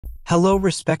Hello,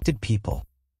 respected people,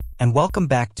 and welcome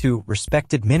back to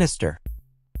Respected Minister.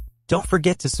 Don't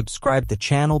forget to subscribe the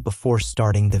channel before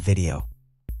starting the video.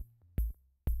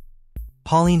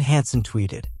 Pauline Hanson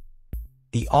tweeted,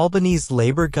 "The Albanese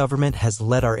Labor government has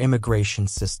let our immigration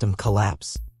system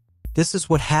collapse. This is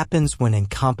what happens when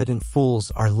incompetent fools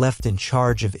are left in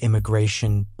charge of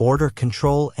immigration, border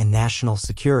control, and national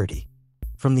security."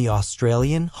 From the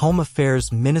Australian Home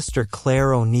Affairs Minister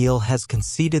Clare has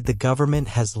conceded the government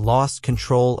has lost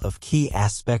control of key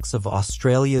aspects of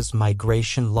Australia's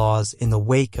migration laws in the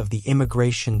wake of the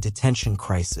immigration detention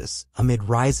crisis, amid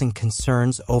rising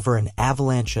concerns over an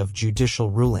avalanche of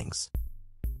judicial rulings.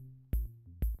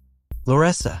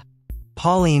 Larissa,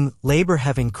 Pauline, Labor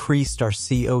have increased our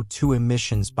CO2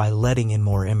 emissions by letting in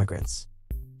more immigrants.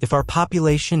 If our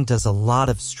population does a lot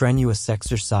of strenuous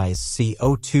exercise,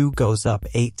 CO2 goes up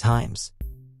 8 times.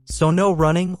 So no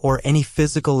running or any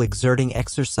physical exerting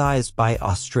exercise by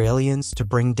Australians to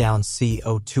bring down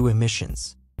CO2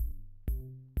 emissions.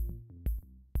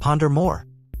 Ponder more.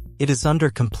 It is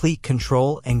under complete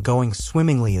control and going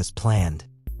swimmingly as planned.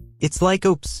 It's like,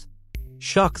 oops,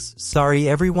 shucks, sorry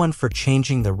everyone for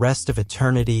changing the rest of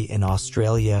eternity in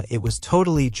Australia. It was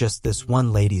totally just this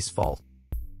one lady's fault.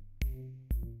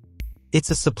 It's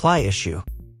a supply issue.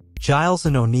 Giles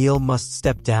and O'Neill must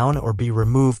step down or be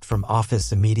removed from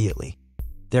office immediately.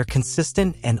 Their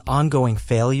consistent and ongoing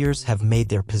failures have made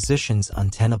their positions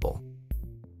untenable.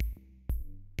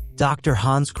 Dr.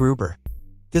 Hans Gruber.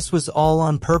 This was all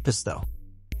on purpose though.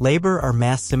 Labor are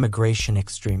mass immigration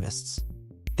extremists.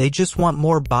 They just want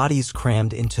more bodies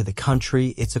crammed into the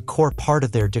country. It's a core part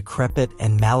of their decrepit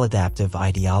and maladaptive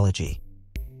ideology.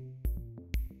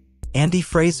 Andy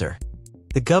Fraser.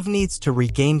 The Gov needs to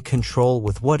regain control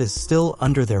with what is still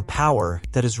under their power,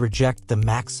 that is, reject the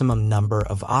maximum number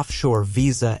of offshore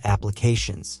visa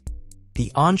applications.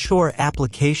 The onshore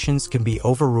applications can be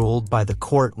overruled by the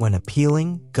court when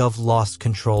appealing. Gov lost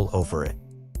control over it.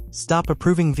 Stop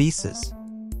approving visas.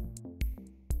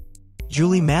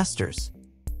 Julie Masters.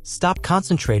 Stop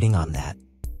concentrating on that.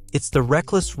 It's the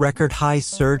reckless record-high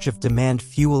surge of demand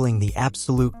fueling the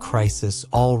absolute crisis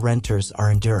all renters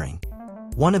are enduring.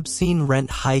 One obscene rent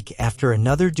hike after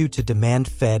another due to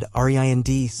demand-fed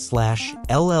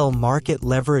REIND/LL market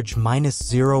leverage minus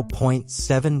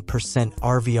 0.7%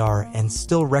 RVR and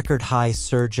still record-high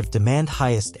surge of demand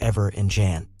highest ever in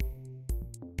Jan.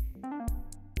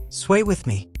 Sway with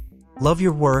me. Love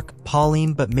your work,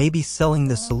 Pauline, but maybe selling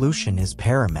the solution is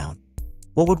paramount.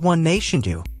 What would one nation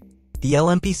do? The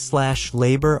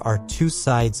LNP/Labor are two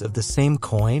sides of the same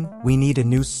coin. We need a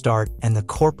new start, and the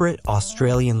corporate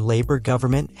Australian Labor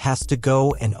government has to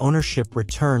go and ownership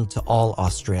return to all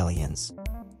Australians.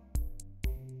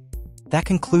 That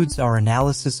concludes our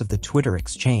analysis of the Twitter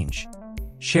exchange.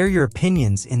 Share your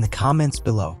opinions in the comments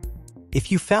below.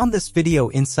 If you found this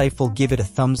video insightful, give it a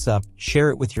thumbs up,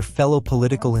 share it with your fellow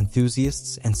political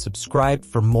enthusiasts, and subscribe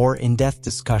for more in-depth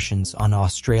discussions on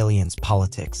Australians'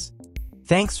 politics.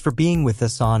 Thanks for being with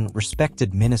us on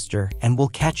Respected Minister, and we'll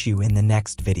catch you in the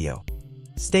next video.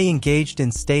 Stay engaged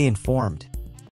and stay informed.